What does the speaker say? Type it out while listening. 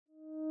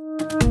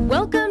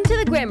Welcome to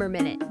the Grammar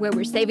Minute, where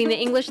we're saving the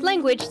English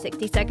language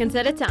 60 seconds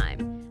at a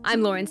time.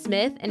 I'm Lauren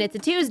Smith, and it's a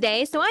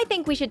Tuesday, so I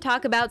think we should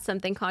talk about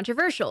something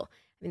controversial.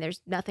 I mean,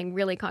 there's nothing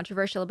really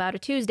controversial about a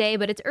Tuesday,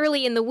 but it's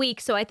early in the week,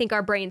 so I think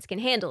our brains can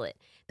handle it.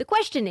 The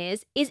question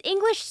is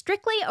English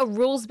strictly a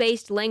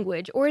rules-based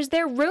language, or is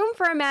there room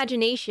for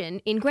imagination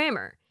in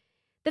grammar?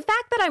 The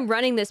fact that I'm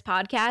running this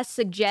podcast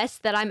suggests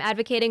that I'm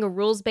advocating a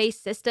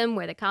rules-based system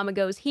where the comma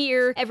goes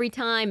here every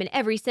time and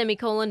every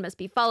semicolon must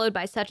be followed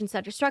by such and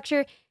such a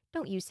structure.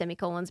 Don't use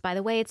semicolons, by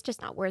the way, it's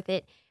just not worth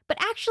it. But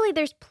actually,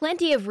 there's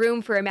plenty of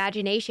room for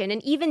imagination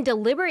and even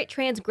deliberate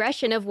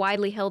transgression of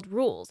widely held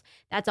rules.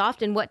 That's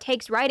often what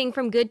takes writing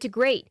from good to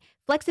great,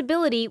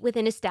 flexibility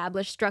within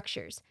established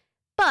structures.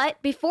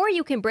 But before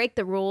you can break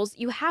the rules,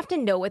 you have to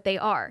know what they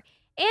are.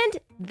 And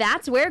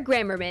that's where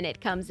Grammar Minute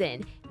comes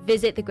in.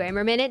 Visit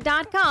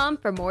thegrammarminute.com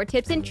for more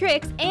tips and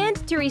tricks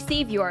and to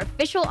receive your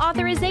official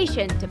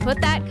authorization to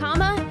put that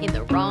comma in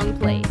the wrong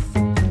place.